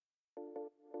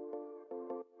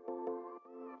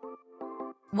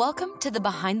Welcome to the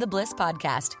Behind the Bliss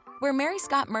podcast, where Mary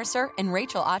Scott Mercer and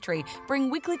Rachel Autry bring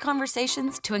weekly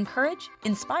conversations to encourage,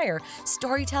 inspire,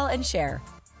 storytell, and share.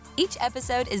 Each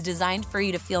episode is designed for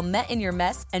you to feel met in your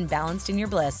mess and balanced in your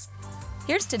bliss.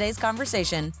 Here's today's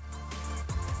conversation.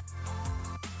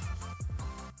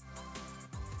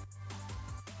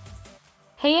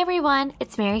 Hey everyone,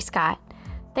 it's Mary Scott.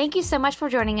 Thank you so much for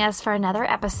joining us for another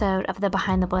episode of the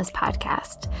Behind the Bliss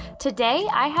podcast. Today,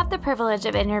 I have the privilege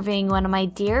of interviewing one of my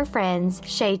dear friends,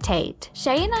 Shay Tate.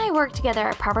 Shay and I work together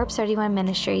at Proverbs 31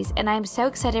 Ministries, and I'm so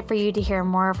excited for you to hear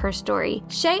more of her story.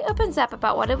 Shay opens up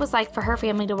about what it was like for her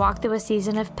family to walk through a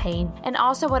season of pain, and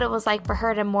also what it was like for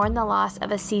her to mourn the loss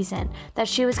of a season that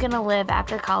she was going to live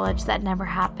after college that never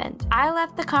happened. I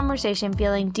left the conversation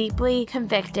feeling deeply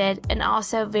convicted and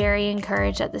also very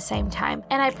encouraged at the same time,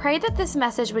 and I pray that this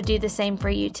message would do the same for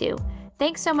you too.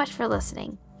 Thanks so much for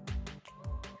listening.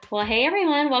 Well, hey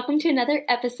everyone, welcome to another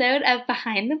episode of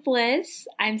Behind the Bliss.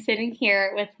 I'm sitting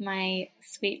here with my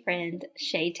sweet friend,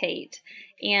 Shay Tate,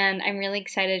 and I'm really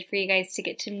excited for you guys to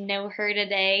get to know her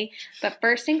today. But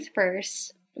first things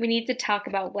first, we need to talk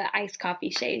about what iced coffee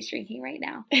Shay is drinking right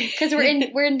now, because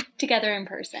we're together in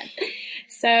person.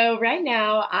 So right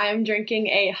now I'm drinking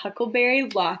a huckleberry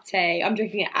latte. I'm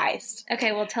drinking it iced.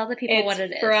 Okay, well tell the people what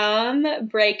it is. It's from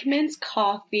Brakeman's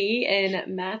Coffee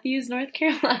in Matthews, North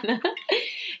Carolina.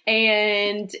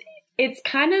 And it's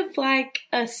kind of like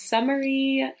a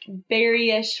summery,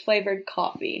 berry-ish flavored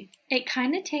coffee. It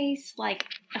kind of tastes like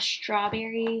a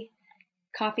strawberry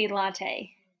coffee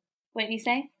latte. Wouldn't you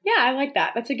say? Yeah, I like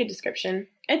that. That's a good description.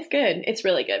 It's good. It's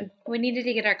really good. We needed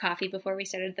to get our coffee before we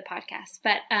started the podcast.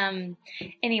 But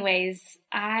anyways,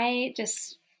 I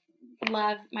just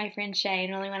love my friend Shay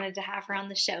and really wanted to have her on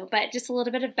the show. But just a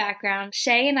little bit of background.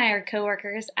 Shay and I are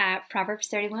co-workers at Proverbs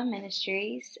 31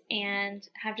 Ministries and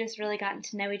have just really gotten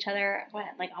to know each other,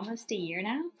 almost a year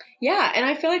now? Yeah, and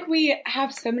I feel like we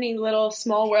have so many little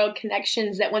small world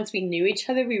connections that once we knew each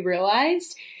other, we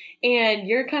realized. And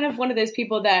you're kind of one of those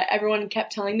people that everyone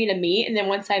kept telling me to meet. And then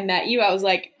once I met you, I was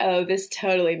like, oh, this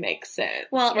totally makes sense.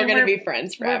 Well, we're going to be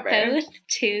friends forever. We're both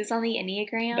 2s on the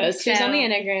Enneagram. Both 2s on the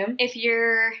Enneagram. If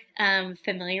you're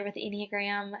familiar with the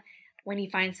Enneagram, when you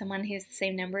find someone who's the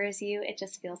same number as you, it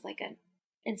just feels like an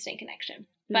instant connection.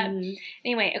 But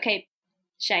anyway, okay,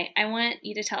 Shay, I want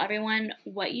you to tell everyone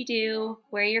what you do,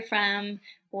 where you're from,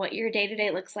 what your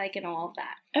day-to-day looks like, and all of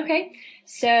that. Okay,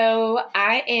 so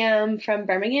I am from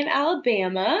Birmingham,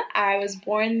 Alabama. I was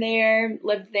born there,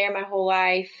 lived there my whole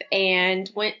life, and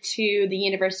went to the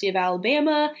University of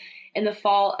Alabama in the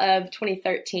fall of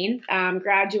 2013.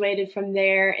 Graduated from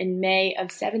there in May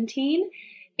of 17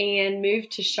 and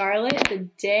moved to Charlotte the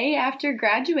day after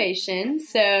graduation.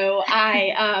 So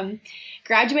I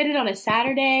graduated on a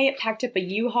Saturday, packed up a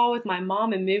U-Haul with my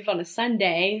mom and moved on a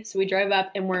Sunday. So we drove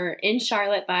up and we're in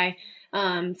Charlotte by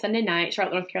Sunday night,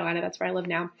 Charlotte, North Carolina. That's where I live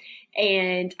now.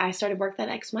 And I started work that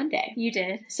next Monday. You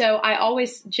did? So I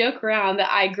always joke around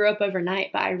that I grew up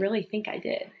overnight, but I really think I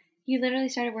did. You literally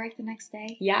started work the next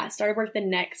day? Yeah, I started work the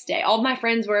next day. All of my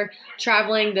friends were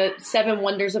traveling the 7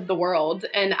 wonders of the world,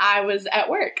 and I was at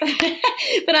work.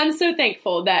 But I'm so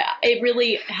thankful that it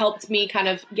really helped me kind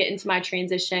of get into my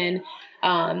transition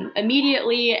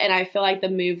immediately, and I feel like the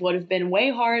move would have been way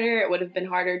harder. It would have been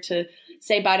harder to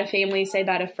say bye to family, say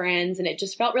bye to friends, and it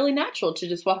just felt really natural to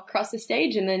just walk across the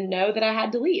stage and then know that I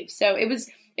had to leave. So it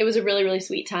was a really, really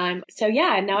sweet time. So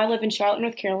yeah, now I live in Charlotte,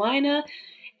 North Carolina.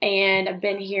 And I've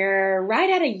been here right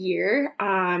at a year,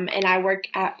 and I work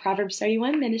at Proverbs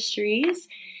 31 Ministries,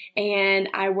 and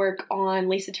I work on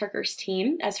Lisa Turker's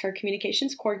team as her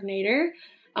communications coordinator.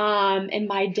 And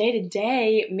my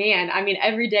day-to-day, man, I mean,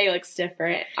 every day looks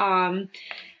different.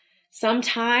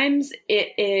 Sometimes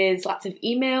it is lots of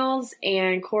emails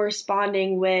and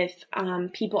corresponding with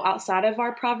people outside of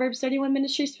our Proverbs 31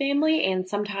 Ministries family, and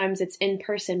sometimes it's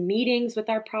in-person meetings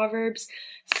with our Proverbs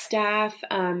staff.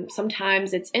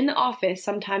 Sometimes it's in the office.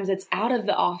 Sometimes it's out of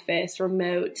the office,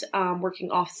 remote, working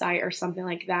off-site or something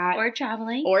like that. Or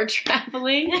traveling. With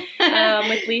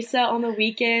Lisa on the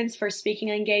weekends for speaking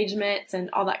engagements and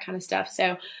all that kind of stuff.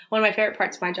 So one of my favorite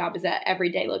parts of my job is that every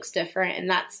day looks different, and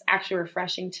that's actually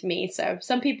refreshing to me. So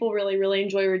some people really, really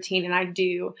enjoy routine, and I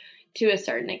do to a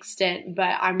certain extent,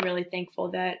 but I'm really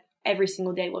thankful that every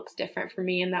single day looks different for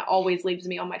me, and that always leaves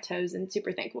me on my toes, and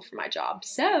super thankful for my job.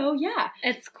 So yeah.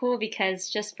 It's cool because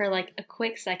just for like a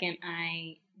quick second,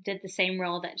 I did the same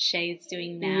role that Shay's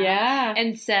doing now. Yeah.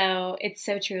 And so it's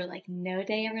so true. Like no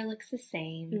day ever looks the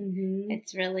same. Mm-hmm.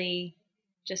 It's really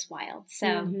just wild.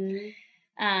 So,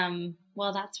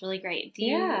 well, that's really great.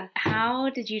 How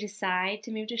did you decide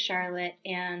to move to Charlotte,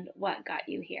 and what got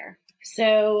you here?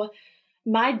 So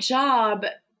My job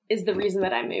is the reason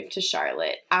that I moved to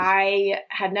Charlotte. I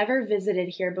had never visited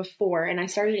here before, and I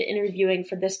started interviewing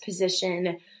for this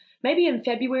position maybe in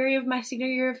February of my senior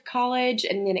year of college,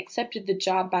 and then accepted the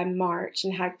job by March,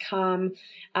 and had come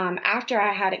after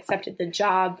I had accepted the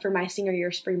job for my senior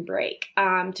year spring break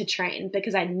to train,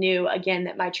 because I knew, again,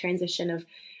 that my transition of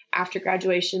after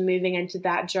graduation moving into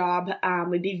that job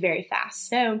would be very fast.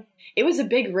 So it was a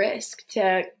big risk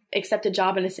to accept a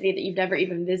job in a city that you've never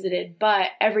even visited. But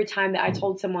every time that I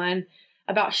told someone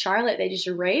about Charlotte, they just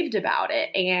raved about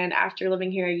it. And after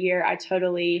living here a year, I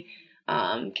totally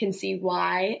can see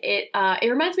why. It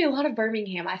reminds me a lot of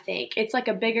Birmingham, I think. It's like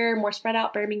a bigger, more spread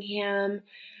out Birmingham,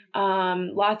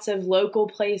 lots of local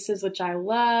places, which I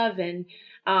love. And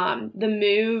the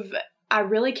move, I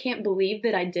really can't believe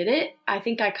that I did it. I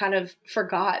think I kind of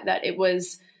forgot that it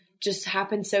was just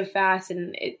happened so fast,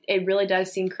 and it really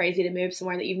does seem crazy to move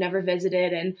somewhere that you've never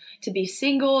visited and to be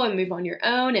single and move on your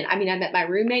own. And I mean, I met my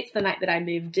roommates the night that I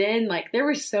moved in. Like, there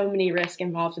were so many risks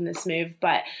involved in this move,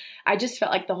 but I just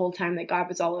felt like the whole time that God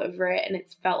was all over it, and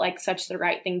it felt like such the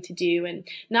right thing to do. And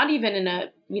not even in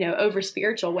a, over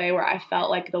spiritual way where I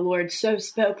felt like the Lord so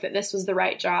spoke that this was the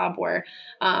right job, or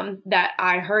that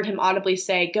I heard him audibly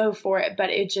say, go for it.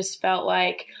 But it just felt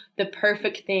like the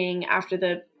perfect thing after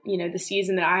the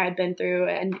season that I had been through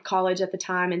in college at the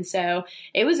time. And so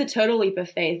it was a total leap of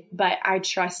faith, but I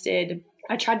tried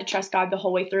to trust God the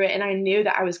whole way through it. And I knew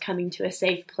that I was coming to a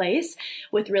safe place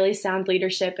with really sound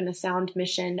leadership and a sound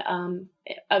mission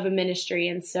of a ministry.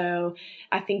 And so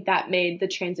I think that made the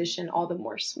transition all the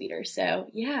more sweeter. So,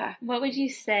 yeah. What would you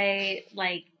say,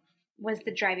 was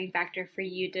the driving factor for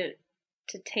you to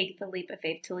take the leap of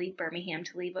faith, to leave Birmingham,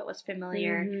 to leave what was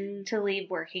familiar, to leave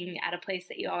working at a place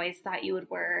that you always thought you would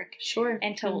work, sure,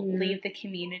 and to leave the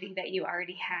community that you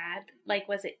already had?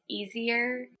 Was it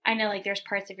easier? I know there's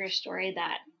parts of your story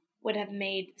that would have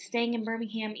made staying in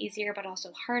Birmingham easier, but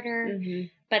also harder.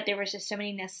 But there was just so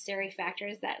many necessary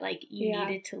factors that you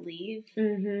needed to leave.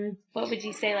 What would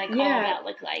you say all of that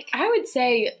looked like? I would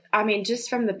say, just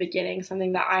from the beginning,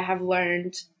 something that I have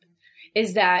learned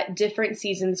is that different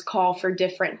seasons call for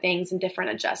different things and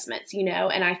different adjustments,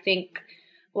 and I think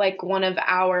one of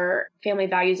our family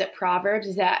values at Proverbs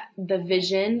is that the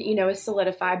vision, is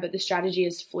solidified, but the strategy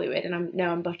is fluid. And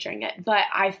I'm butchering it, but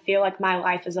I feel like my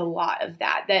life is a lot of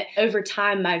that over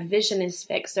time, my vision is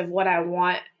fixed of what I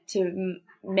want to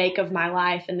make of my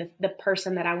life and the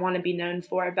person that I want to be known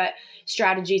for. But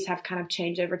strategies have kind of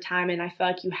changed over time. And I feel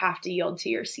like you have to yield to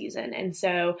your season. And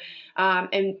so,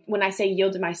 and when I say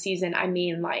yield to my season, I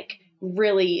mean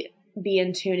really be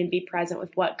in tune and be present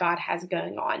with what God has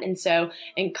going on. And so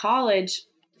in college,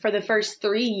 for the first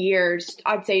 3 years,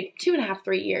 I'd say 2.5,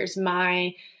 3 years,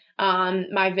 my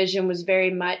vision was very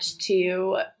much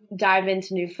to dive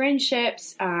into new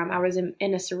friendships. I was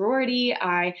in a sorority.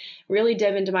 I really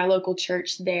dove into my local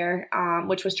church there,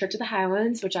 which was Church of the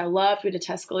Highlands, which I loved. We had a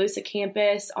Tuscaloosa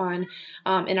campus in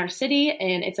our city,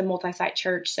 and it's a multi-site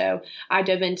church. So I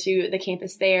dove into the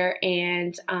campus there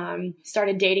and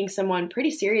started dating someone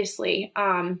pretty seriously.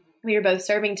 We were both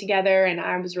serving together, and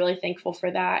I was really thankful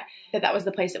for that was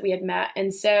the place that we had met.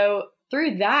 And so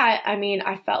through that,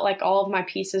 I felt like all of my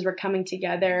pieces were coming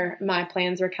together. My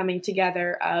plans were coming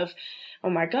together of, oh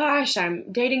my gosh,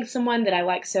 I'm dating someone that I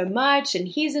like so much, and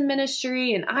he's in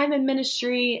ministry and I'm in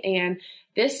ministry. And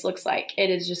this looks like it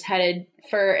is just headed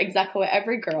for exactly what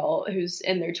every girl who's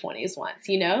in their 20s wants,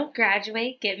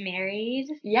 Graduate, get married.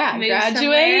 Yeah, move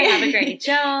graduate. Have a great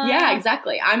job. Yeah,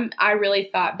 exactly. I really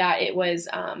thought that it was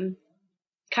kind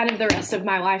of the rest of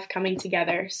my life coming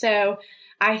together. So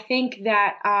I think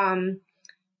that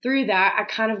through that, I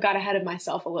kind of got ahead of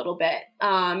myself a little bit.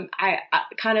 I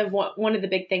kind of one of the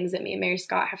big things that me and Mary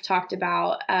Scott have talked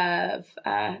about of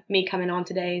me coming on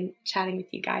today and chatting with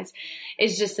you guys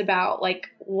is just about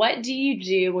what do you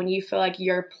do when you feel like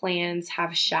your plans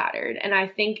have shattered? And I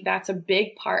think that's a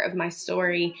big part of my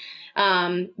story.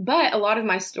 But a lot of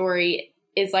my story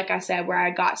is, like I said, where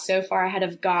I got so far ahead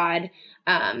of God,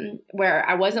 where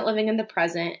I wasn't living in the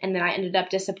present, and then I ended up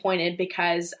disappointed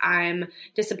because I'm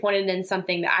disappointed in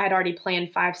something that I had already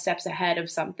planned 5 steps ahead of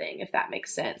something, if that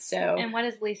makes sense. So, and what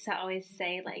does Lisa always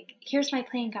say? Here's my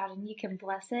plan, God, and you can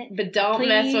bless it, but don't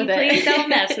mess with it. Please don't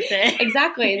mess with it.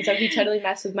 Exactly. And so he totally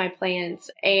messed with my plans,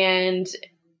 and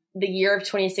the year of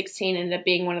 2016 ended up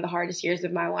being one of the hardest years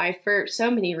of my life for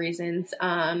so many reasons.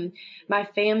 My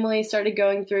family started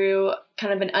going through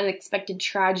kind of an unexpected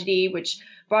tragedy, which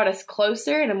brought us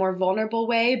closer in a more vulnerable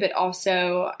way, but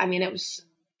also, it was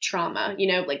trauma, you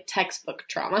know, like textbook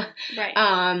trauma.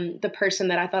 Right. The person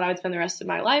that I thought I would spend the rest of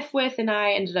my life with and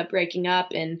I ended up breaking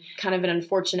up in kind of an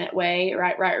unfortunate way,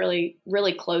 right, really,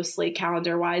 really closely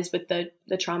calendar-wise with the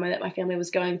trauma that my family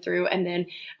was going through. And then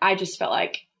I just felt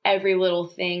like every little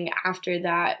thing after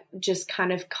that just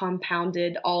kind of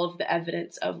compounded all of the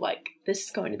evidence of like, this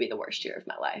is going to be the worst year of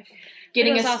my life.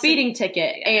 Getting a speeding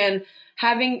ticket and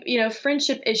having, you know,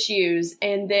 friendship issues.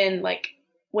 And then like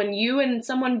when you and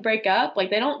someone break up,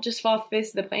 like they don't just fall off the face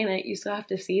of the planet. You still have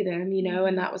to see them, you know,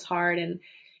 and that was hard. And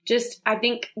just, I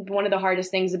think one of the hardest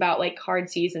things about like hard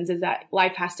seasons is that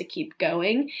life has to keep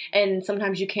going. And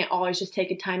sometimes you can't always just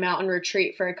take a time out and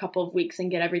retreat for a couple of weeks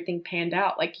and get everything panned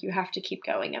out. Like you have to keep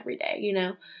going every day, you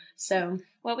know? So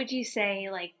what would you say,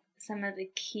 like some of the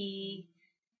key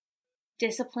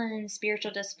disciplines,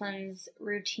 spiritual disciplines,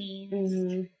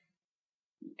 routines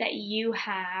that you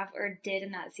have or did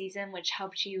in that season, which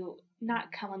helped you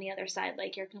not come on the other side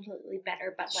like you're completely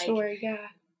better, but like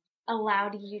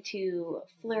allowed you to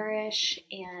flourish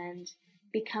and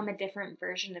become a different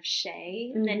version of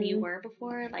Shay than you were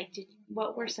before? Like,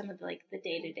 what were some of like the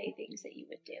day-to-day things that you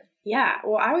would do? Yeah,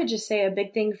 well, I would just say a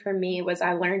big thing for me was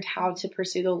I learned how to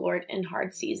pursue the Lord in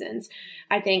hard seasons.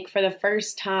 I think for the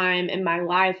first time in my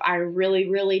life, I really,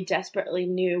 really desperately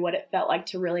knew what it felt like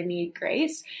to really need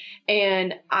grace.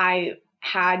 And I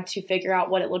had to figure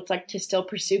out what it looked like to still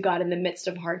pursue God in the midst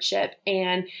of hardship.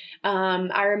 And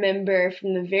I remember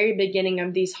from the very beginning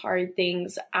of these hard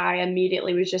things, I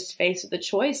immediately was just faced with the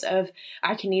choice of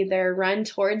I can either run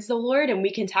towards the Lord and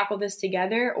we can tackle this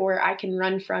together, or I can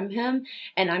run from him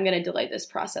and I'm going to delay this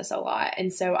process a lot.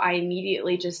 And so I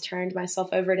immediately just turned myself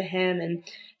over to him and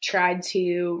tried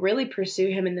to really pursue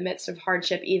him in the midst of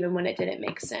hardship, even when it didn't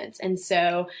make sense. And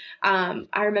so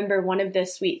I remember one of the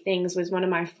sweet things was one of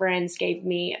my friends gave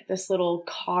me this little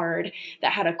card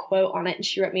that had a quote on it, and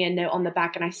she wrote me a note on the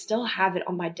back, and I still have it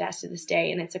on my desk to this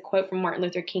day. And it's a quote from Martin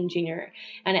Luther King Jr.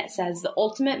 And it says, "The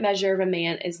ultimate measure of a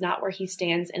man is not where he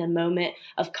stands in a moment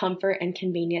of comfort and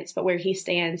convenience, but where he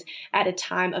stands at a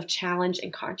time of challenge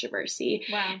and controversy."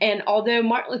 Wow. And although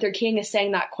Martin Luther King is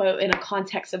saying that quote in a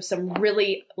context of some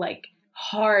really like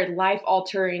hard,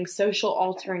 life-altering,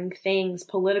 social-altering things,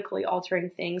 politically altering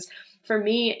things, for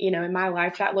me, you know, in my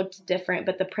life, that looked different,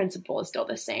 but the principle is still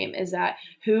the same, is that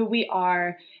who we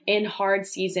are in hard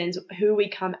seasons, who we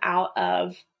come out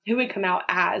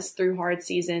as through hard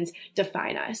seasons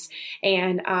define us.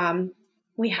 And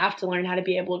we have to learn how to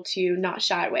be able to not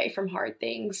shy away from hard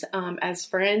things. As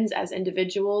friends, as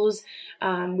individuals,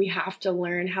 we have to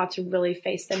learn how to really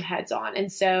face them heads on. And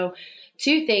so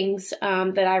two things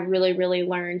that I really, really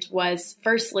learned was,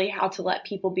 firstly, how to let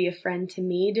people be a friend to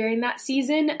me during that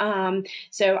season.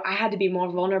 So I had to be more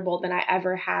vulnerable than I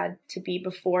ever had to be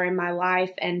before in my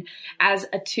life. And as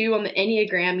a 2 on the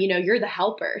Enneagram, you know, you're the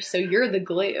helper. So you're the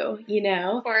glue, you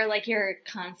know? Or like you're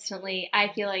constantly, I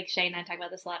feel like Shay and I talk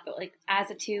about this a lot, but like as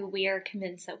a 2, we are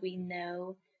convinced that we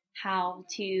know how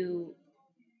to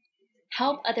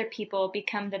help other people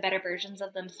become the better versions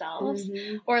of themselves.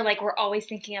 Or like we're always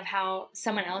thinking of how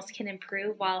someone else can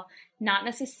improve while not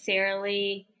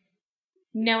necessarily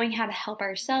knowing how to help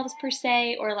ourselves per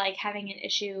se, or like having an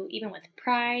issue even with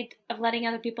pride of letting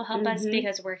other people help us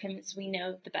because we're convinced we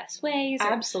know the best ways.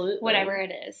 Absolutely. Whatever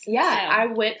it is. Yeah. So I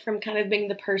went from kind of being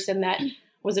the person that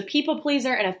was a people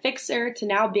pleaser and a fixer to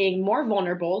now being more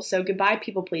vulnerable. So goodbye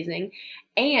people pleasing.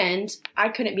 And I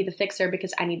couldn't be the fixer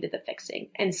because I needed the fixing.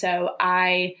 And so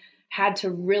I had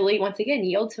to really, once again,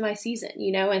 yield to my season,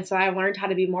 you know? And so I learned how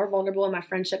to be more vulnerable in my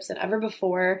friendships than ever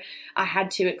before. I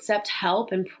had to accept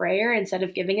help and prayer instead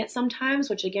of giving it sometimes,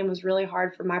 which again was really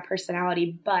hard for my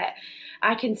personality. But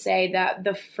I can say that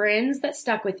the friends that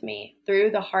stuck with me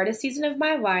through the hardest season of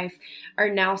my life are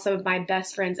now some of my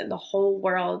best friends in the whole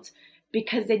world,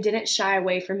 because they didn't shy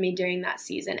away from me during that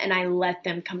season and I let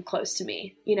them come close to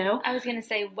me, you know? I was going to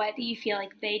say, what do you feel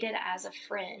like they did as a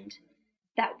friend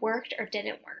that worked or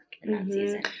didn't work in that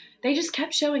season? They just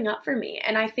kept showing up for me.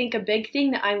 And I think a big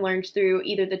thing that I learned through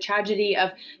either the tragedy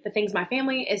of the things my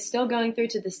family is still going through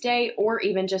to this day, or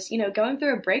even just, you know, going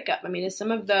through a breakup. I mean, it's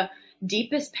some of the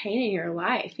deepest pain in your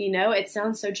life, you know? It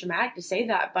sounds so dramatic to say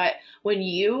that, but when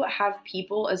you have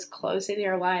people as close in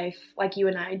your life like you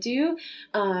and I do,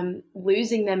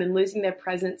 losing them and losing the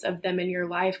presence of them in your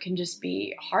life can just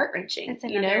be heart-wrenching.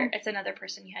 It's another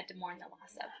person you had to mourn the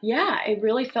loss of. Yeah, it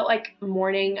really felt like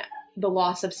mourning the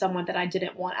loss of someone that I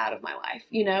didn't want out of my life,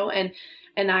 you know, and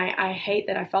I hate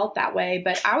that I felt that way,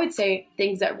 but I would say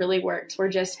things that really worked were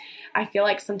just, I feel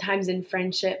like sometimes in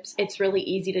friendships, it's really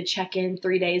easy to check in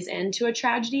 3 days into a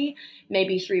tragedy,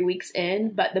 maybe 3 weeks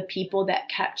in, but the people that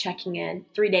kept checking in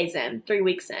 3 days in, 3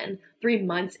 weeks in, 3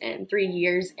 months in, 3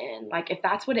 years in, like if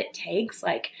that's what it takes,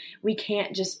 like we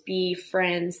can't just be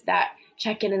friends that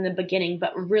check in the beginning,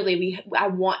 but really I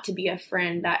want to be a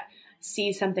friend that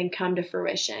see something come to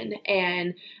fruition.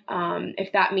 And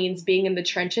if that means being in the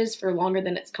trenches for longer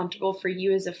than it's comfortable for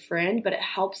you as a friend, but it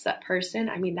helps that person,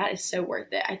 I mean, that is so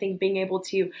worth it. I think being able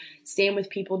to stand with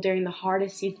people during the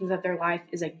hardest seasons of their life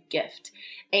is a gift.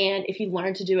 And if you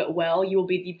learn to do it well, you will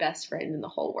be the best friend in the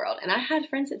whole world. And I had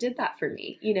friends that did that for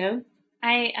me, you know?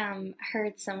 I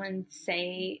heard someone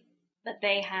say that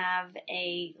they have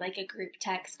a group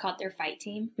text called their fight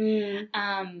team.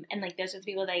 And like those are the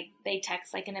people they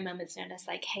text like in a moment's notice,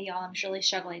 like, hey y'all, I'm really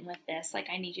struggling with this. Like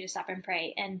I need you to stop and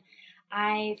pray. And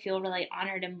I feel really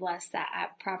honored and blessed that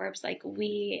at Proverbs, like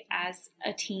we as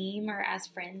a team or as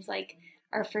friends, like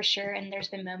are for sure. And there's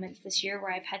been moments this year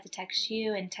where I've had to text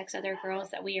you and text other girls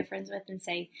that we are friends with and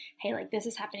say, hey, like this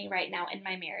is happening right now in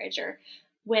my marriage or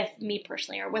with me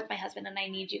personally or with my husband, and I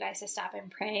need you guys to stop and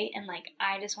pray. And like,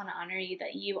 I just want to honor you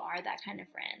that you are that kind of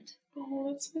friend. Oh,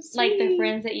 that's so sweet. Like the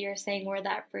friends that you're saying were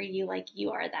that for you, like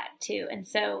you are that too. And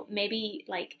so maybe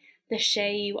like the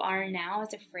Shay you are now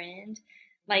as a friend,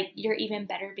 like you're even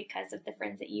better because of the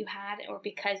friends that you had or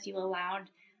because you allowed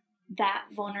that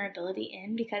vulnerability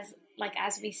in. Because like,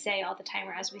 as we say all the time,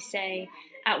 or as we say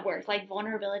at work, like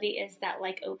vulnerability is that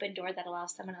like open door that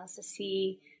allows someone else to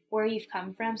see where you've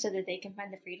come from so that they can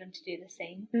find the freedom to do the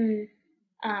same.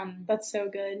 That's so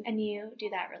good. And you do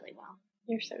that really well.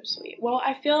 You're so sweet. Well,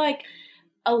 I feel like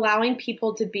allowing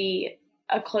people to be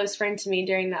a close friend to me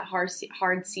during that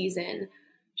hard season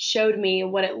showed me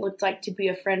what it looked like to be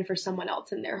a friend for someone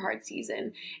else in their hard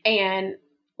season. And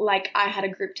like I had a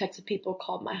group text of people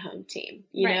called my home team,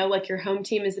 you know, like your home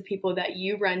team is the people that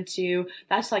you run to.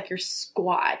 That's like your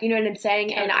squad. You know what I'm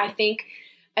saying? Totally. And I think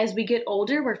as we get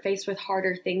older, we're faced with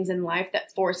harder things in life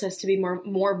that force us to be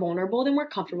more vulnerable than we're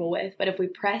comfortable with. But if we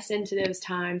press into those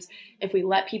times, if we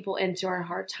let people into our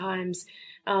hard times,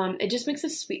 it just makes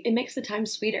us sweet. It makes the time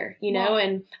sweeter, you know.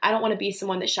 And I don't want to be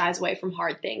someone that shies away from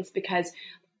hard things, because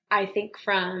I think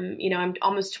from, you know, I'm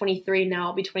almost 23 now.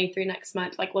 I'll be 23 next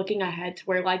month. Like looking ahead to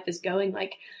where life is going,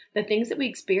 like the things that we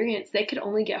experience, they could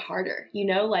only get harder, you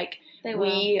know. Like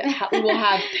we will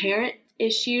have parent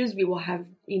issues, we will have,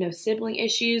 you know, sibling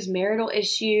issues, marital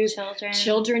issues,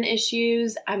 children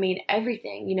issues. I mean,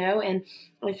 everything, you know, and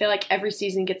I feel like every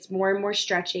season gets more and more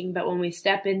stretching, but when we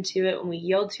step into it, when we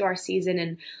yield to our season,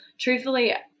 and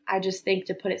truthfully, I just think,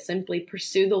 to put it simply,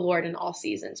 pursue the Lord in all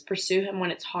seasons. Pursue him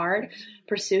when it's hard,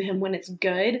 pursue him when it's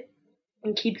good,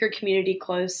 and keep your community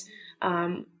close.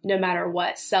 No matter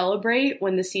what, celebrate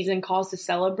when the season calls to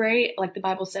celebrate. Like the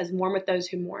Bible says, mourn with those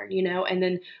who mourn, you know, and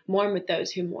then mourn with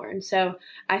those who mourn. So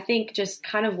I think just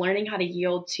kind of learning how to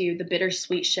yield to the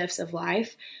bittersweet shifts of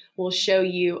life will show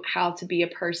you how to be a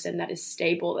person that is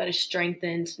stable, that is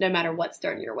strengthened, no matter what's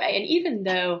thrown your way. And even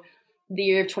though the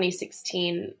year of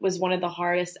 2016 was one of the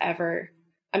hardest ever,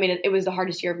 I mean, it was the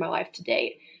hardest year of my life to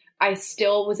date, I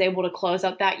still was able to close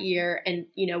out that year and,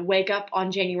 you know, wake up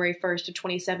on January 1st of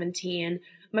 2017.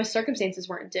 My circumstances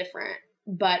weren't different,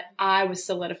 but I was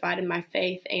solidified in my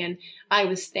faith, and I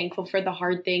was thankful for the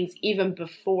hard things even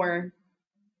before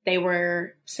they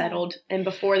were settled and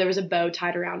before there was a bow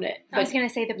tied around it. I was going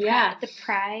to say the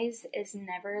prize is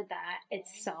never that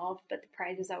it's solved, but the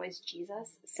prize is always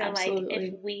Jesus. So Absolutely.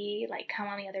 Like if we like come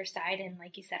on the other side and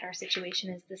like you said, our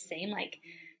situation is the same, like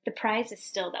the prize is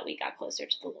still that we got closer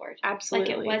to the Lord.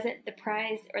 Absolutely. Like it wasn't the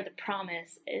prize, or the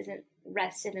promise isn't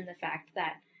rested in the fact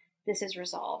that this is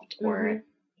resolved or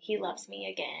he loves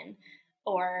me again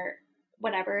or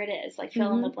whatever it is, like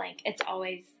fill in the blank. It's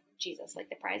always Jesus. Like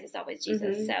the prize is always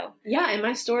Jesus. So yeah, and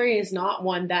my story is not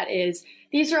one that is,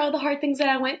 these are all the hard things that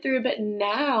I went through, but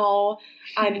now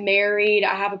I'm married,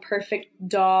 I have a perfect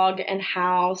dog and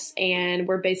house, and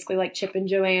we're basically like Chip and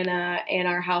Joanna, and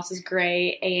our house is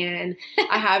great, and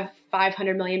I have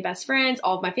 500 million best friends,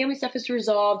 all of my family stuff is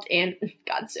resolved, and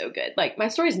God's so good. Like my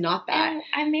story's not that. And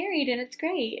I'm married and it's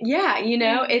great. Yeah, you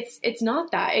know, it's not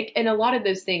that. And a lot of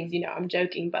those things, you know, I'm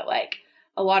joking, but like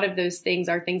a lot of those things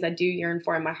are things I do yearn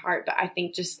for in my heart. But I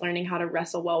think just learning how to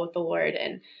wrestle well with the Lord.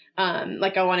 And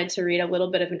like I wanted to read a little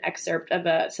bit of an excerpt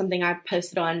of something I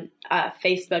posted on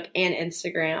Facebook and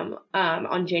Instagram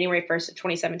on January 1st of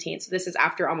 2017. So this is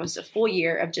after almost a full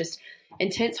year of just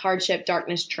intense hardship,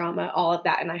 darkness, trauma, all of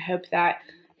that. And I hope that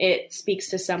it speaks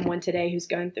to someone today who's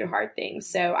going through hard things.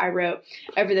 So I wrote,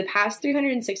 over the past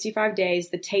 365 days,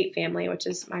 the Tate family, which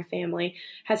is my family,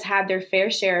 has had their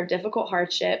fair share of difficult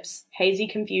hardships, hazy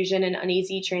confusion, and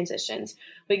uneasy transitions.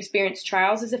 We experienced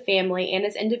trials as a family and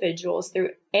as individuals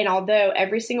and although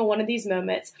every single one of these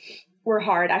moments were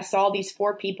hard, I saw these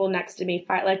 4 people next to me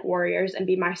fight like warriors and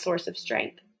be my source of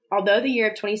strength. Although the year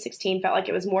of 2016 felt like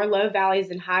it was more low valleys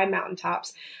than high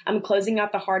mountaintops, I'm closing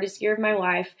out the hardest year of my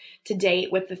life to date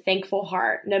with a thankful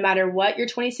heart. No matter what your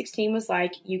 2016 was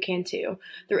like, you can too.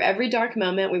 Through every dark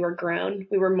moment, we were grown,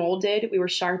 we were molded, we were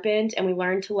sharpened, and we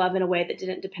learned to love in a way that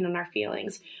didn't depend on our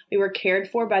feelings. We were cared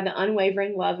for by the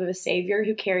unwavering love of a Savior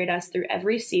who carried us through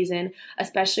every season,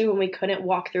 especially when we couldn't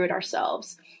walk through it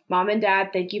ourselves. Mom and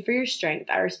Dad, thank you for your strength.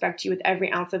 I respect you with every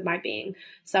ounce of my being.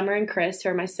 Summer and Chris, who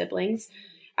are my siblings,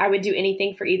 I would do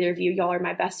anything for either of you. Y'all are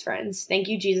my best friends. Thank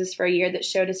you, Jesus, for a year that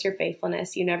showed us your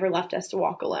faithfulness. You never left us to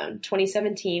walk alone.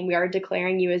 2017, we are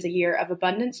declaring you as a year of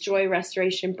abundance, joy,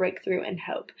 restoration, breakthrough, and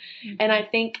hope. Mm-hmm. And I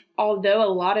think although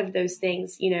a lot of those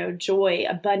things, joy,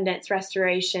 abundance,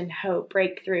 restoration, hope,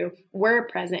 breakthrough, were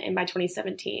present in my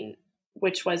 2017,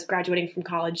 which was graduating from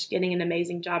college, getting an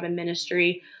amazing job in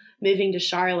ministry, moving to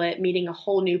Charlotte, meeting a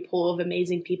whole new pool of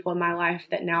amazing people in my life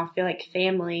that now feel like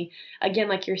family. Again,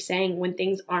 like you're saying, when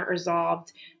things aren't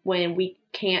resolved, when we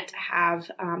can't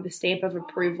have the stamp of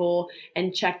approval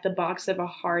and check the box of a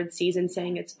hard season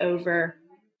saying it's over,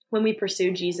 when we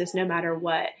pursue Jesus, no matter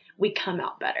what, we come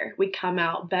out better. We come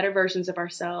out better versions of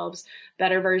ourselves,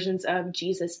 better versions of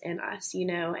Jesus in us,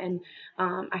 and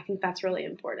I think that's really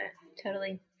important.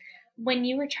 Totally. When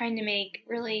you were trying to make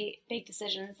really big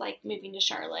decisions like moving to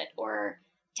Charlotte or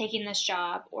taking this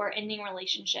job or ending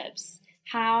relationships,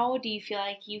 how do you feel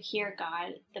like you hear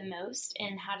God the most,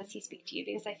 and how does he speak to you?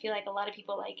 Because I feel like a lot of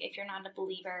people, like if you're not a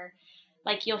believer,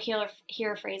 like you'll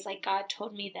hear a phrase like, God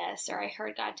told me this, or I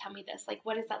heard God tell me this. Like,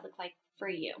 what does that look like for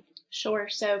you? Sure.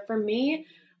 So for me,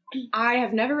 I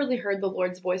have never really heard the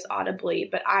Lord's voice audibly,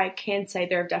 but I can say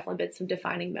there have definitely been some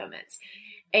defining moments.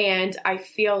 And I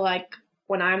feel like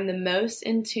when I'm the most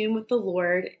in tune with the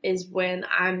Lord is when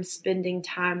I'm spending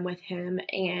time with him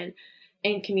and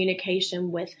in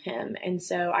communication with him. And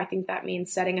so I think that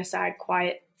means setting aside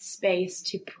quiet space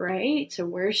to pray, to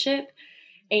worship,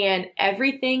 and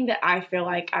everything that I feel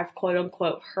like I've quote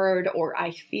unquote heard or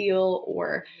I feel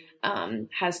or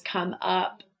has come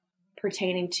up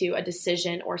pertaining to a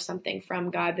decision or something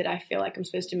from God that I feel like I'm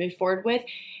supposed to move forward with.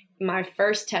 My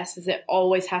first test is it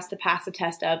always has to pass a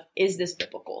test of, is this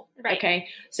biblical? Right. Okay.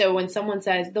 So when someone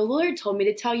says, the Lord told me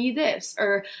to tell you this,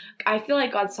 or I feel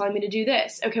like God's telling me to do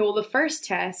this. Okay. Well, the first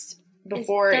test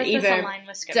before does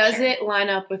it line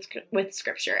up with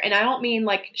scripture? And I don't mean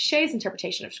like Shay's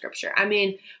interpretation of scripture. I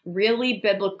mean, really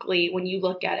biblically, when you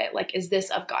look at it, like, is this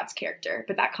of God's character?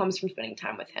 But that comes from spending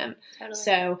time with him. Totally.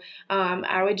 So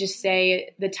I would just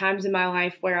say the times in my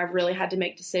life where I've really had to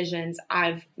make decisions,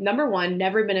 I've, number one,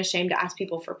 never been ashamed to ask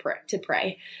people to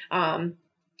pray.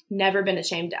 Never been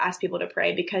ashamed to ask people to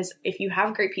pray, because if you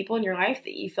have great people in your life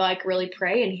that you feel like really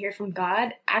pray and hear from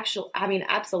God,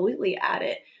 absolutely add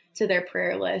it to their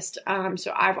prayer list.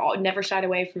 So I've never shied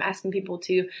away from asking people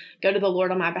to go to the Lord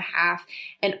on my behalf.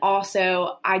 And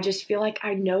also, I just feel like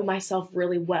I know myself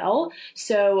really well.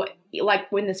 So like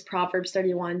when this Proverbs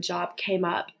 31 job came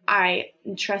up, I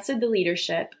trusted the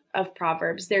leadership of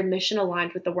Proverbs. Their mission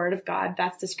aligned with the word of God.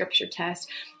 That's the scripture test.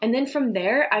 And then from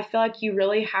there, I feel like you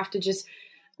really have to just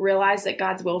realize that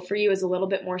God's will for you is a little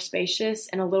bit more spacious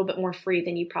and a little bit more free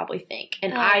than you probably think.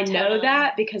 And I know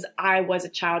that because I was a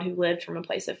child who lived from a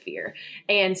place of fear.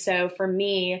 And so for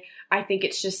me, I think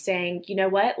it's just saying, you know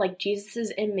what, like Jesus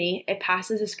is in me. It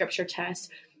passes a scripture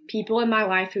test. People in my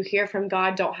life who hear from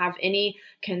God don't have any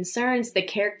concerns. The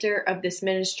character of this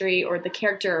ministry or the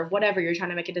character of whatever you're trying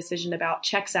to make a decision about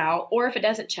checks out. Or if it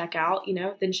doesn't check out,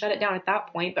 then shut it down at that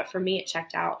point. But for me, it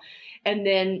checked out. And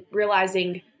then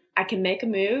realizing I can make a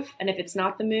move, and if it's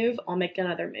not the move, I'll make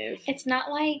another move. It's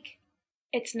not like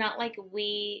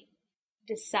we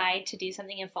decide to do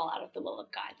something and fall out of the will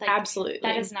of God. Like, absolutely.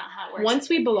 That is not how it works. Once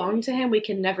we belong to him, we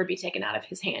can never be taken out of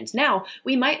his hand. Now,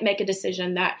 we might make a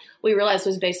decision that we realize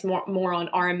was based more on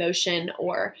our emotion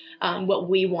or what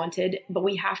we wanted, but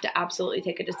we have to absolutely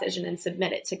take a decision and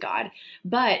submit it to God.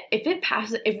 But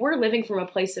if we're living from a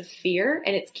place of fear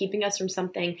and it's keeping us from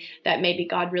something that maybe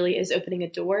God really is opening a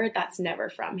door, that's never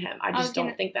from him. I just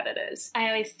don't think that it is. I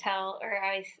always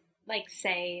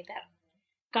say that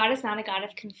God is not a God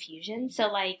of confusion. So,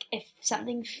 like, if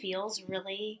something feels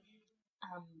really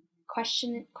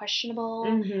questionable,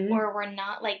 mm-hmm. or we're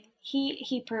not, like,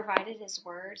 he provided his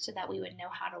word so that we would know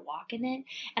how to walk in it.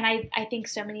 And I think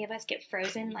so many of us get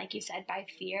frozen, like you said, by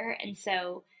fear. And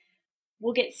so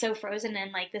we'll get so frozen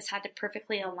and like this had to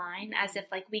perfectly align as if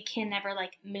like we can never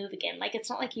like move again. Like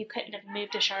it's not like you couldn't have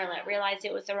moved to Charlotte, realized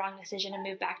it was the wrong decision and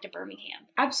moved back to Birmingham.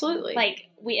 Absolutely. Like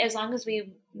as long as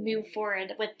we move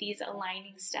forward with these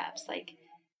aligning steps, like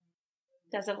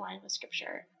does it align with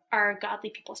scripture? Are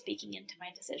godly people speaking into my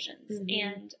decisions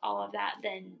and all of that,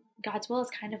 then God's will is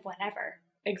kind of whatever.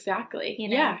 Exactly. You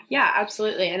know? Yeah,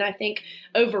 absolutely. And I think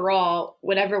overall,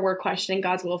 whenever we're questioning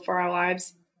God's will for our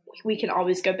lives, we can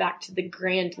always go back to the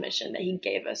grand mission that he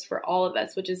gave us for all of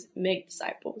us, which is make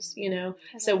disciples, you know?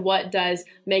 So what does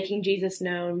making Jesus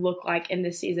known look like in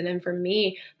this season? And for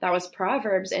me, that was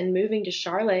Proverbs and moving to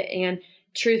Charlotte. And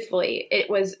truthfully, it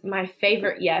was my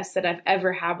favorite yes that I've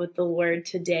ever had with the Lord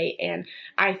to date. And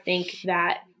I think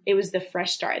that it was the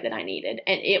fresh start that I needed.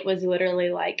 And it was literally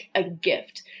like a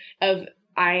gift of,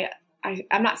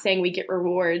 I'm not saying we get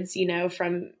rewards, you know,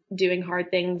 from doing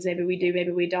hard things. Maybe we do,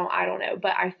 maybe we don't. I don't know.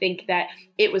 But I think that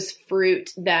it was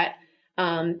fruit that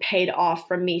paid off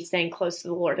from me staying close to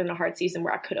the Lord in a hard season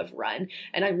where I could have run.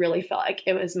 And I really felt like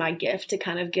it was my gift to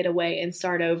kind of get away and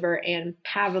start over and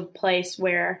have a place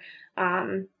where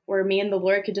me and the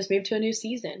Lord could just move to a new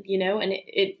season, you know, and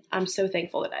I'm so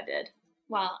thankful that I did.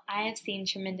 Well, I have seen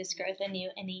tremendous growth in you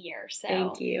in a year. So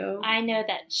thank you. I know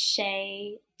that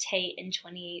Shay Tate in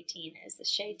 2018 is the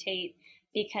Shay Tate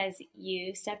because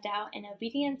you stepped out in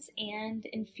obedience and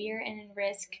in fear and in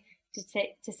risk to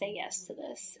say yes to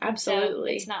this.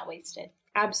 Absolutely. So it's not wasted.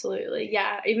 Absolutely.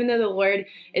 Yeah. Even though the Lord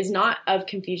is not of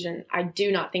confusion, I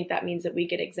do not think that means that we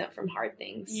get exempt from hard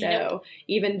things. So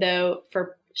even though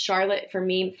for Charlotte, for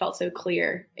me, felt so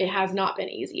clear, it has not been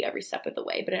easy every step of the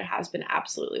way, but it has been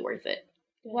absolutely worth it.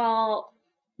 Well,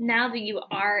 now that you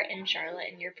are in Charlotte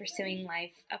and you're pursuing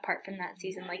life apart from that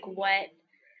season, like what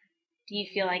do you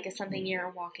feel like is something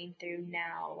you're walking through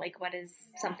now? Like what is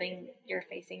something you're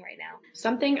facing right now?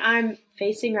 Something I'm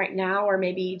facing right now or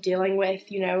maybe dealing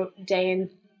with, you know, day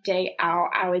in, day out,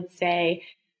 I would say,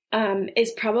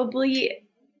 is probably,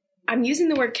 I'm using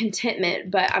the word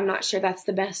contentment, but I'm not sure that's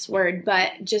the best word,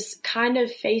 but just kind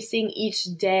of facing each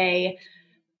day.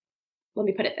 Let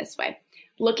me put it this way.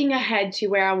 Looking ahead to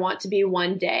where I want to be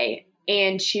one day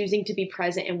and choosing to be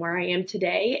present in where I am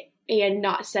today and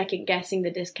not second guessing the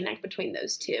disconnect between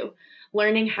those two.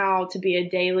 Learning how to be a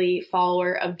daily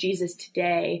follower of Jesus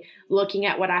today, looking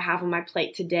at what I have on my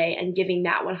plate today and giving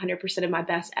that 100% of my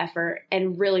best effort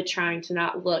and really trying to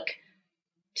not look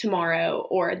tomorrow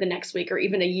or the next week or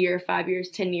even a year, 5 years,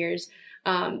 10 years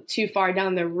too far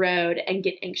down the road and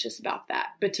get anxious about that,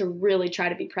 but to really try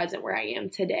to be present where I am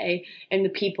today and the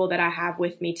people that I have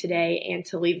with me today and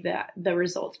to leave the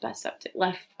results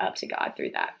left up to God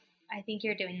through that. I think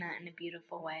you're doing that in a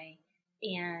beautiful way.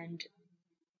 And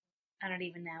I don't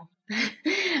even know.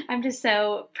 I'm just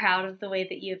so proud of the way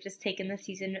that you've just taken the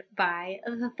season by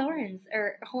the horns.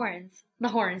 The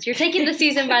horns. You're taking the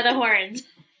season by the horns.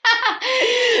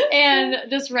 And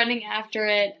just running after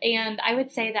it. And I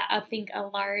would say that I think a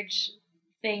large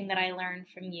thing that I learned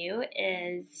from you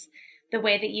is the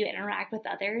way that you interact with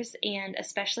others, and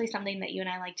especially something that you and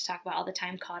I like to talk about all the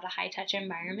time called a high-touch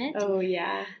environment. Oh,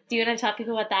 yeah. Do you want to tell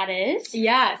people what that is?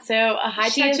 Yeah, so a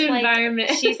high-touch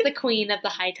environment. She's the queen of the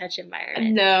high-touch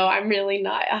environment. No, I'm really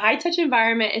not. A high-touch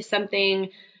environment is something,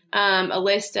 a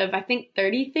list of, I think,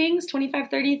 30 things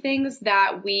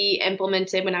that we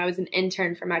implemented when I was an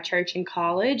intern for my church in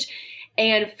college.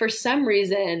 And for some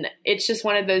reason, it's just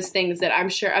one of those things that I'm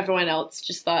sure everyone else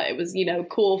just thought it was, you know,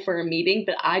 cool for a meeting,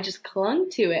 but I just clung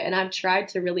to it and I've tried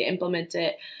to really implement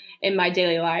it in my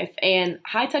daily life. And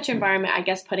high touch environment, I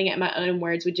guess putting it in my own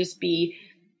words would just be,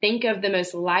 think of the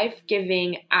most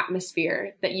life-giving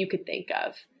atmosphere that you could think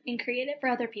of. And create it for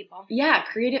other people. Yeah,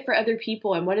 create it for other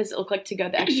people. And what does it look like to go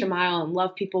the extra mile and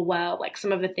love people well? Like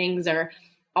some of the things are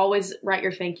always write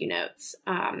your thank you notes.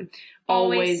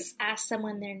 Always ask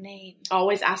someone their name.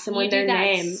 Always ask someone their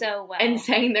name. So well. And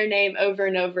saying their name over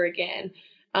and over again.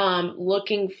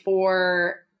 Looking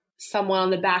for someone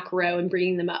on the back row and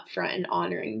bringing them up front and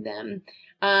honoring them.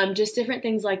 Just different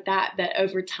things like that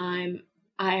over time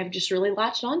I have just really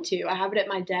latched onto. I have it at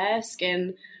my desk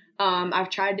and I've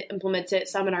tried to implement it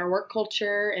some in our work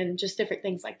culture and just different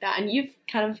things like that. And you've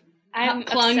kind of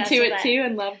clung to it too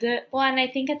and loved it. Well, and I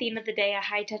think at the end of the day, a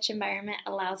high-touch environment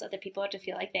allows other people to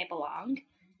feel like they belong.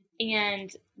 And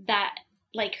that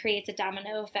like creates a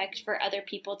domino effect for other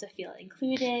people to feel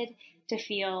included, to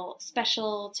feel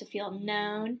special, to feel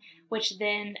known, which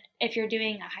then if you're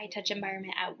doing a high-touch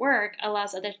environment at work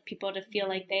allows other people to feel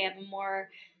like they have a more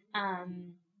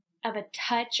of a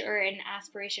touch or an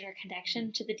aspiration or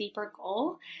connection to the deeper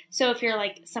goal. So if you're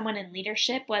like someone in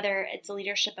leadership, whether it's a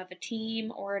leadership of a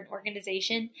team or an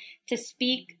organization, to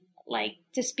speak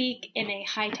in a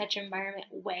high touch environment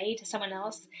way to someone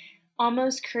else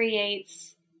almost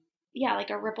creates like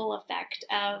a ripple effect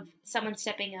of someone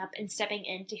stepping up and stepping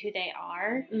into who they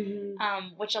are,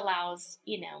 which allows,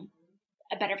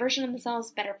 a better version of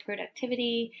themselves, better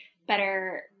productivity,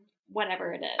 better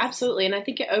whatever it is. Absolutely. And I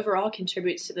think it overall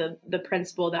contributes to the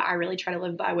principle that I really try to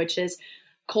live by, which is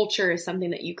culture is something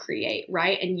that you create,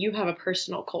 right? And you have a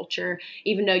personal culture,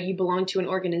 even though you belong to an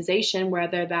organization,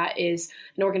 whether that is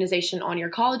an organization on your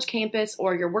college campus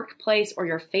or your workplace or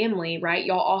your family, right?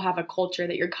 Y'all all have a culture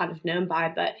that you're kind of known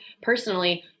by, but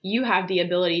personally, you have the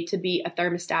ability to be a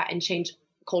thermostat and change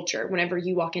culture whenever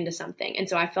you walk into something. And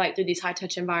so I feel like through these high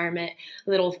touch environment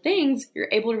little things, you're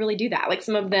able to really do that. Like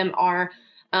some of them are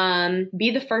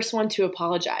be the first one to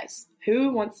apologize.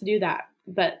 Who wants to do that?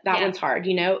 But that one's hard,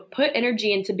 put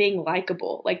energy into being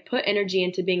likable, put energy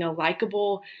into being a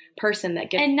likable person that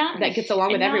gets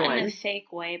along with everyone. Not in a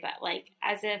fake way, but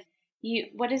as if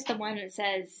what is the one that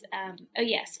says,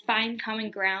 find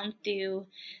common ground through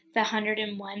the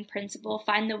 101 principle,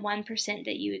 find the 1%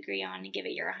 that you agree on and give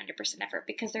it your 100% effort,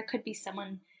 because there could be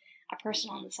a person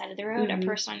on the side of the road, a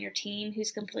person on your team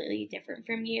who's completely different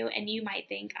from you, and you might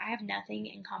think, I have nothing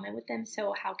in common with them,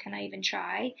 so how can I even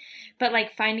try? But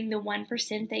finding the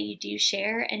 1% that you do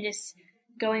share and just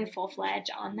going full-fledged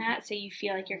on that so you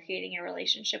feel like you're creating a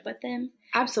relationship with them.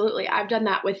 Absolutely. I've done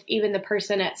that with even the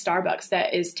person at Starbucks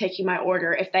that is taking my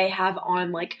order. If they have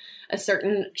on a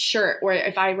certain shirt, or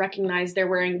if I recognize they're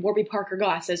wearing Warby Parker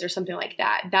glasses or something like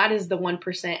that, that is the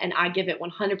 1%. And I give it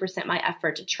 100% my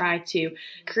effort to try to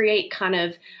create kind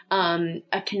of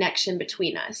a connection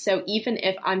between us. So even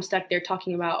if I'm stuck there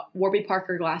talking about Warby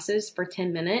Parker glasses for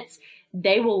 10 minutes,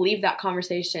 they will leave that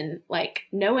conversation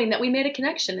knowing that we made a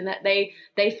connection and that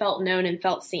they felt known and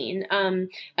felt seen.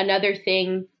 Another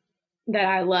thing that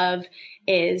I love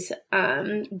is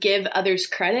give others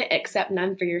credit, accept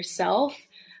none for yourself.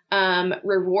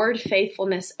 Reward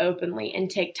faithfulness openly and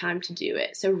take time to do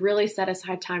it. So really set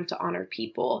aside time to honor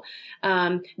people.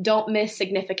 Don't miss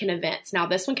significant events. Now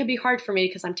this one can be hard for me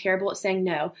because I'm terrible at saying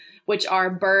no, which are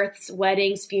births,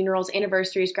 weddings, funerals,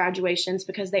 anniversaries, graduations,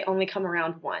 because they only come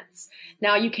around once.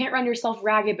 Now you can't run yourself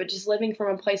ragged, but just living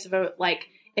from a place of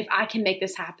if I can make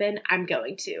this happen, I'm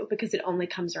going to, because it only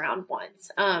comes around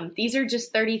once. These are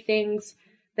just 30 things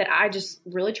that I just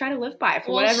really try to live by.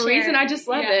 For whatever reason, I just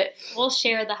love it. We'll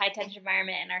share the high touch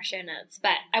environment in our show notes,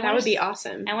 but that would be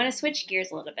awesome. I want to switch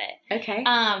gears a little bit. Okay.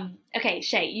 Okay,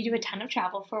 Shay, you do a ton of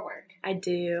travel for work. I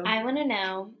do. I want to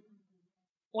know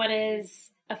what is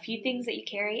a few things that you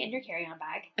carry in your carry-on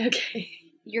bag. Okay.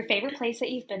 Your favorite place that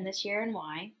you've been this year and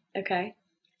why. Okay.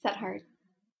 Is that hard?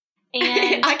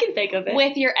 And I can think of it.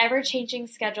 With your ever-changing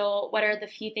schedule, what are the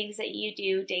few things that you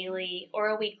do daily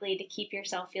or weekly to keep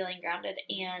yourself feeling grounded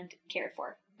and cared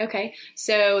for? Okay,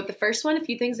 so the first one, a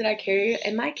few things that I carry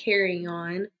in my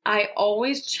carry-on, I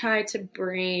always try to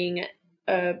bring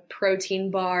a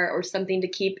protein bar or something to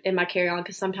keep in my carry-on,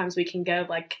 because sometimes we can go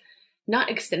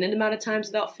not extended amount of times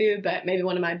without food, but maybe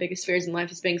one of my biggest fears in life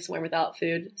is being somewhere without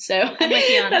food. So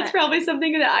that's probably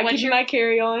something that I keep in my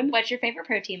carry-on. What's your favorite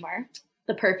protein bar?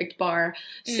 The Perfect Bar.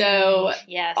 So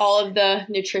yes. All of the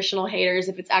nutritional haters,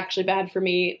 if it's actually bad for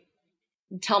me,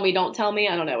 tell me, don't tell me.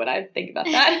 I don't know what I think about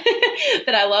that.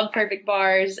 But I love Perfect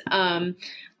Bars.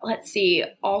 Let's see.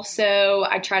 Also,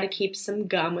 I try to keep some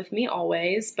gum with me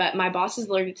always, but my boss is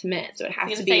allergic to mint, so it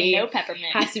has to be no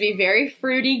peppermint. Has to be very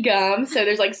fruity gum. So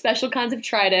there's special kinds of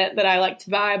Trident that I like to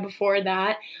buy before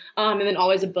that. And then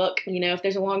always a book, if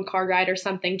there's a long car ride or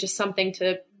something, just something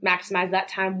to maximize that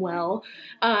time well.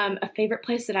 A favorite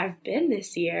place that I've been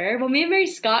this year. Well, me and Mary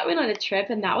Scott went on a trip,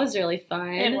 and that was really fun.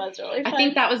 It was really fun. I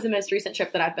think that was the most recent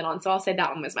trip that I've been on, so I'll say that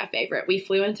one was my favorite. We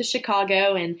flew into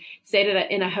Chicago and stayed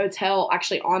in a hotel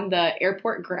actually on the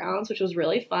airport grounds, which was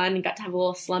really fun, and got to have a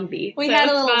little slumby. We had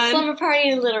a little slumber party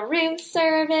and a little room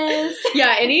service.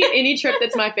 Yeah, any trip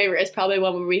that's my favorite is probably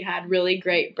one where we had really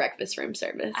great breakfast room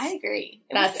service. I agree.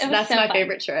 That's so my fun.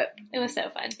 favorite trip. It was so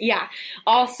fun. Yeah.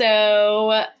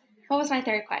 Also, what was my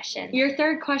third question? Your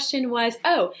third question was,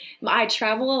 I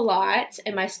travel a lot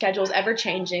and my schedule's ever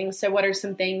changing. So what are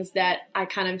some things that I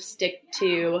kind of stick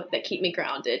to that keep me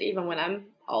grounded even when I'm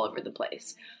all over the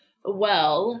place?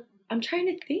 Well, I'm trying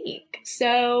to think.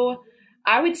 So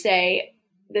I would say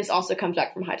this also comes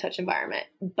back from high touch environment,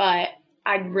 but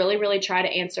I really, really try to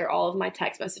answer all of my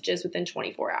text messages within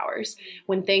 24 hours.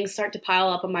 When things start to pile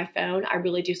up on my phone, I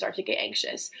really do start to get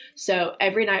anxious. So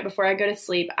every night before I go to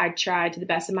sleep, I try to the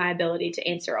best of my ability to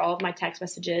answer all of my text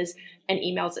messages and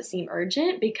emails that seem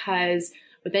urgent, because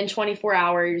within 24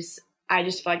 hours, I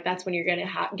just feel like that's when you're going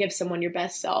to give someone your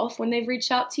best self when they've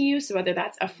reached out to you. So whether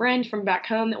that's a friend from back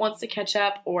home that wants to catch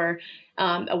up, or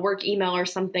a work email or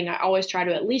something, I always try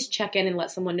to at least check in and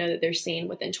let someone know that they're seen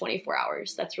within 24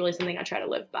 hours. That's really something I try to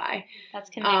live by.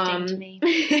 That's convicting to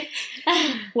me.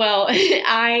 Well,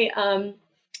 I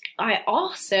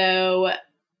also,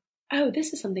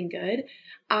 this is something good.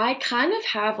 I kind of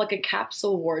have like a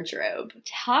capsule wardrobe.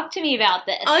 Talk to me about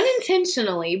this.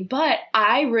 Unintentionally, but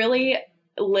I really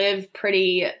live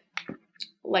pretty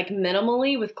like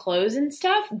minimally with clothes and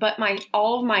stuff, but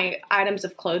all of my items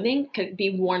of clothing could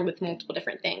be worn with multiple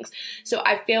different things. So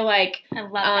I feel like I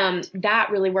love that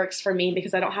really works for me,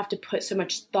 because I don't have to put so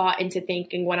much thought into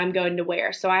thinking what I'm going to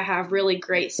wear. So I have really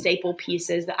great staple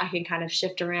pieces that I can kind of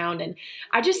shift around. And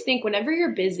I just think whenever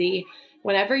you're busy,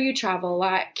 whenever you travel a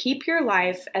lot, keep your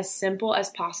life as simple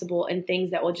as possible and things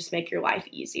that will just make your life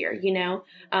easier,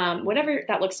 whatever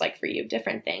that looks like for you,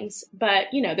 different things. But,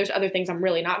 there's other things I'm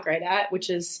really not great at,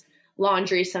 which is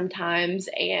laundry sometimes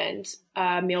and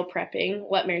meal prepping.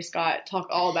 Let Mary Scott talk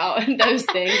all about those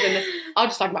things, and I'll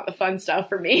just talk about the fun stuff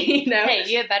for me, Hey,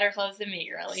 you have better clothes than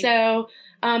me, really. So,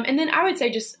 and then I would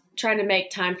say just trying to make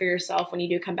time for yourself when you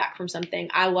do come back from something.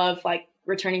 I love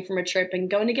returning from a trip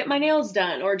and going to get my nails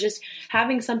done, or just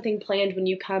having something planned when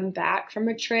you come back from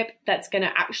a trip that's going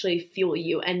to actually fuel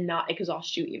you and not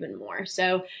exhaust you even more.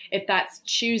 So if that's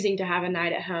choosing to have a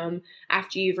night at home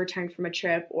after you've returned from a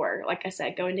trip, or like I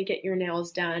said, going to get your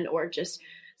nails done, or just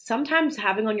sometimes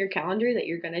having on your calendar that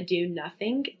you're going to do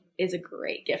nothing is a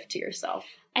great gift to yourself.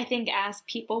 I think as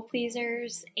people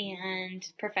pleasers and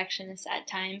perfectionists at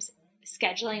times,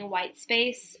 scheduling white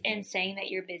space and saying that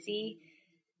you're busy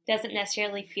doesn't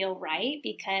necessarily feel right,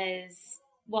 because,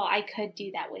 well, I could do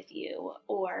that with you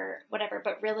or whatever.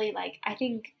 But really, I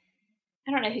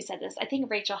don't know who said this. I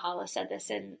think Rachel Hollis said this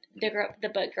in the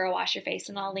book Girl Wash Your Face,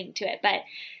 and I'll link to it. But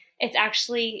it's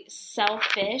actually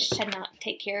selfish to not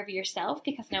take care of yourself,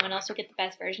 because no one else will get the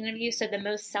best version of you. So the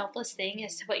most selfless thing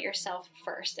is to put yourself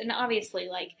first. And obviously,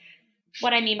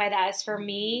 what I mean by that is for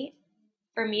me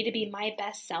to be my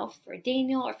best self for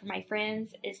Daniel or for my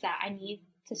friends, is that I need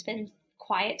to spend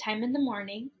quiet time in the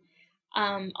morning.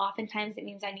 Oftentimes it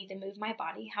means I need to move my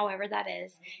body, however that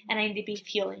is, and I need to be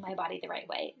fueling my body the right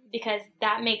way, because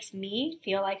that makes me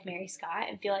feel like Mary Scott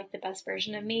and feel like the best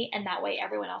version of me, and that way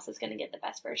everyone else is going to get the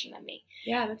best version of me.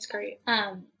 Yeah, that's great.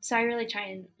 So I really try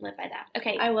and live by that.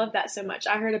 Okay. I love that so much.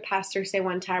 I heard a pastor say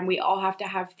one time, we all have to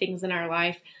have things in our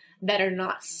life that are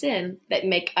not sin that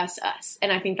make us us.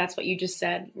 And I think that's what you just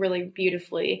said really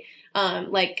beautifully.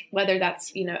 Whether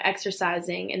that's,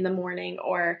 exercising in the morning,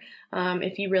 or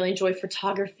if you really enjoy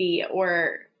photography,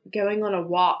 or going on a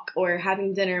walk, or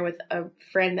having dinner with a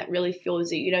friend that really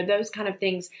fuels you, those kind of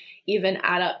things even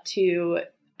add up to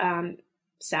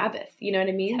Sabbath. You know what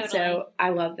I mean? Totally. So I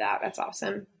love that. That's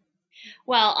awesome.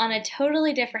 Well, on a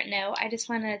totally different note, I just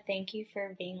want to thank you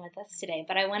for being with us today,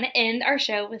 but I want to end our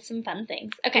show with some fun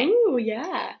things. Okay. Ooh,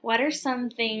 yeah. What are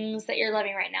some things that you're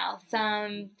loving right now?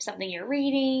 Something you're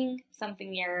reading,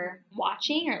 something you're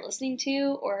watching or listening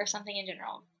to, or something in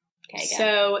general? Okay,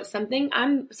 go. So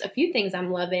a few things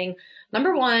I'm loving.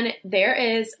 Number one, there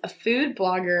is a food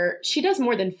blogger. She does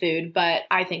more than food, but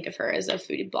I think of her as a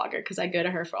foodie blogger because I go to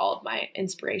her for all of my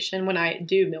inspiration when I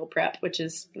do meal prep, which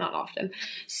is not often.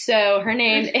 So her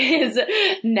name is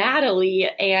Natalie,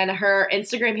 and her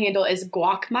Instagram handle is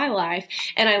Guac My Life.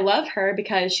 And I love her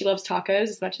because she loves tacos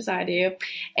as much as I do.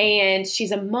 And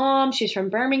she's a mom. She's from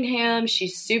Birmingham.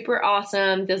 She's super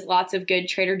awesome. Does lots of good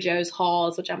Trader Joe's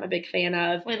hauls, which I'm a big fan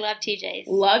of. We love TJ's.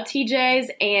 Love TJ's.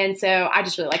 And so I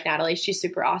just really like Natalie. She's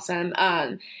super awesome.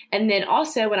 And then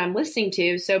also when I'm listening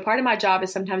to, so part of my job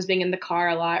is sometimes being in the car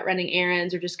a lot, running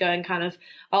errands, or just going kind of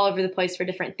all over the place for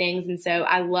different things. And so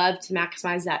I love to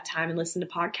maximize that time and listen to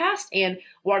podcasts. And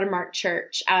Watermark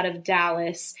Church out of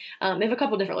Dallas, they have a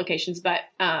couple different locations, but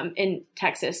in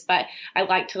Texas, but I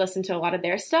like to listen to a lot of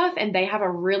their stuff. And they have a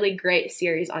really great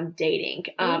series on dating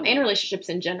and relationships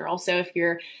in general. So if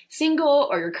you're single,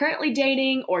 or you're currently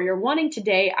dating, or you're wanting to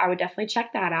date, I would definitely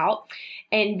check that out.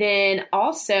 And then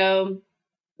also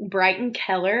Brighton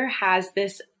Keller has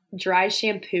this dry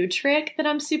shampoo trick that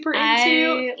I'm super into.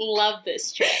 I love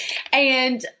this trick.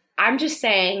 And I'm just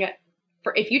saying,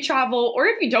 for if you travel or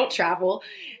if you don't travel,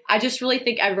 I just really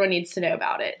think everyone needs to know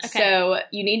about it. Okay. So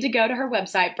you need to go to her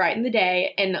website, Brighten the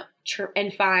Day, and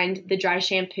and find the dry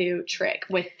shampoo trick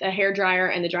with the hair dryer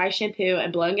and the dry shampoo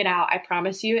and blowing it out. I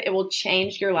promise you, it will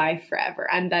change your life forever.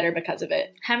 I'm better because of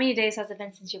it. How many days has it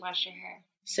been since you washed your hair?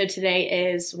 So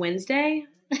today is Wednesday.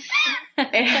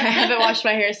 I haven't washed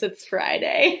my hair since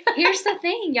Friday. Here's the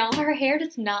thing, y'all. Her hair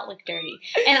does not look dirty.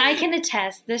 And I can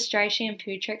attest, this dry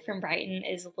shampoo trick from Brighton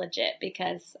is legit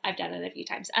because I've done it a few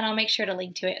times. And I'll make sure to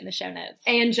link to it in the show notes.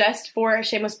 And just for a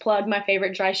shameless plug, my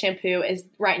favorite dry shampoo is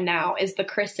the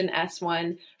Kristen S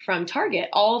one from Target.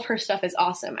 All of her stuff is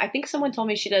awesome. I think someone told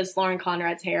me she does Lauren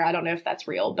Conrad's hair. I don't know if that's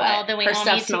real, but her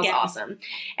stuff smells awesome.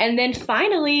 And then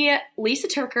finally, Lisa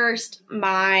Turkhurst,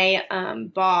 my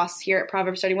boss here at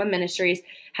Proverbs 31 Ministries,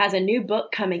 has a new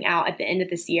book coming out at the end of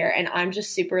this year, and I'm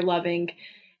just super loving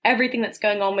everything that's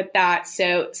going on with that.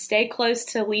 So stay close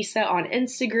to Lisa on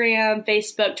Instagram,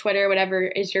 Facebook, Twitter, whatever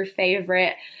is your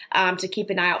favorite, to keep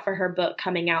an eye out for her book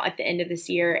coming out at the end of this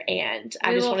year. And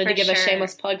I just wanted to give a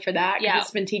shameless plug for that because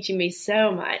it's been teaching me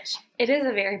so much. It is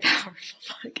a very powerful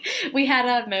book. We had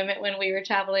a moment when we were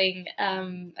traveling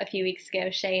a few weeks ago,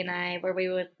 Shay and I, where we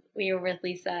were with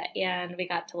Lisa, and we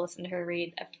got to listen to her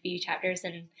read a few chapters,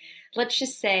 and let's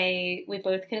just say we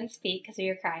both couldn't speak because we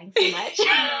were crying so much.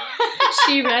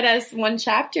 She read us one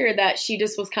chapter that she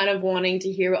just was kind of wanting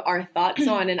to hear our thoughts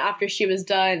on, and after she was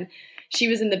done, she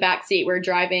was in the back seat. We're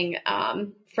driving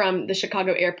from the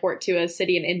Chicago airport to a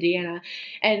city in Indiana,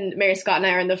 and Mary Scott and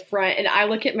I are in the front, and I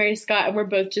look at Mary Scott and we're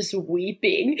both just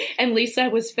weeping, and Lisa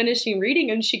was finishing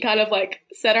reading and she kind of like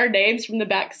said our names from the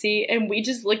back seat, and we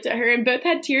just looked at her and both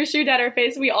had tears streamed down our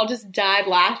face. We all just died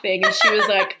laughing, and she was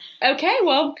like, okay,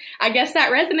 well, I guess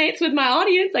that resonates with my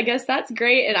audience. I guess that's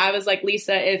great. And I was like,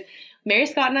 Lisa, if Mary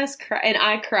Scott and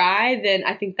I cry, then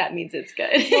I think that means it's good.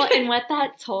 Well, and what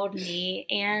that told me,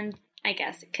 and I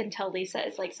guess it can tell Lisa,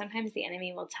 is like sometimes the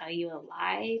enemy will tell you a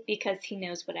lie because he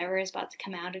knows whatever is about to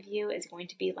come out of you is going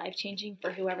to be life-changing for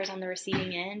whoever's on the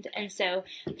receiving end. And so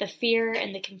the fear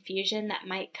and the confusion that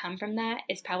might come from that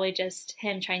is probably just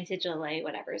him trying to delay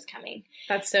whatever is coming.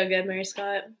 That's so good, Mary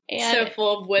Scott. And so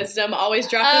full of wisdom, always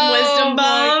dropping wisdom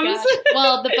bombs.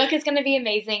 Well, the book is going to be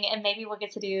amazing, and maybe we'll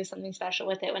get to do something special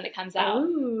with it when it comes out.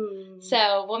 Ooh.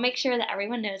 So we'll make sure that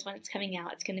everyone knows when it's coming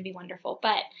out. It's going to be wonderful.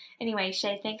 But anyway,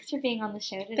 Shay, thanks for being on the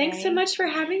show today. Thanks so much for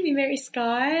having me, Mary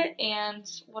Scott. And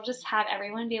we'll just have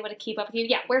everyone be able to keep up with you.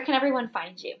 Yeah, where can everyone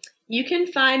find you? You can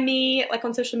find me, like,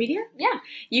 on social media? Yeah.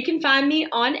 You can find me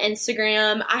on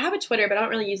Instagram. I have a Twitter, but I don't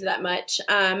really use it that much.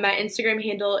 My Instagram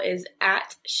handle is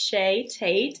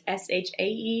 @ShayTate,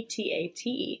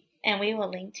 ShaeTate. And we will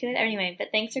link to it anyway. But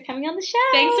thanks for coming on the show.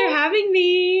 Thanks for having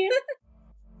me.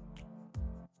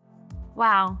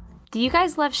 Wow. Do you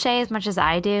guys love Shay as much as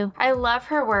I do? I love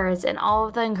her words and all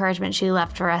of the encouragement she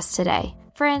left for us today.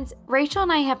 Friends, Rachel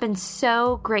and I have been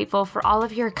so grateful for all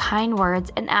of your kind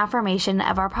words and affirmation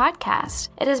of our podcast.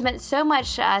 It has meant so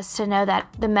much to us to know that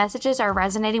the messages are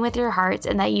resonating with your hearts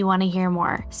and that you want to hear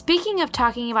more. Speaking of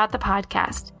talking about the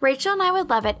podcast, Rachel and I would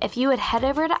love it if you would head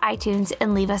over to iTunes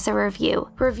and leave us a review.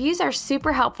 Reviews are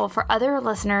super helpful for other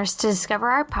listeners to discover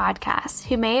our podcast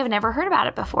who may have never heard about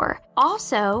it before.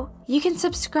 Also, you can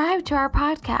subscribe to our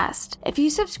podcast. If you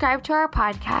subscribe to our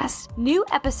podcast, new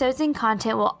episodes and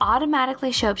content will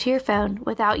automatically show up to your phone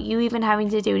without you even having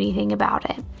to do anything about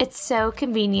it. It's so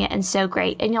convenient and so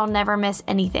great, and you'll never miss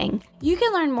anything. You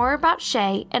can learn more about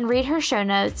Shay and read her show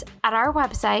notes at our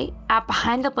website at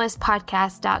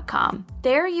BehindTheBlissPodcast.com.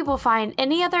 There you will find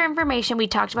any other information we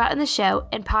talked about in the show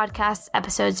and podcast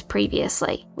episodes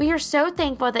previously. We are so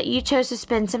thankful that you chose to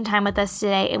spend some time with us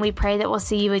today, and we pray that we'll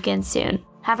see you again soon.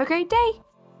 Have a great day.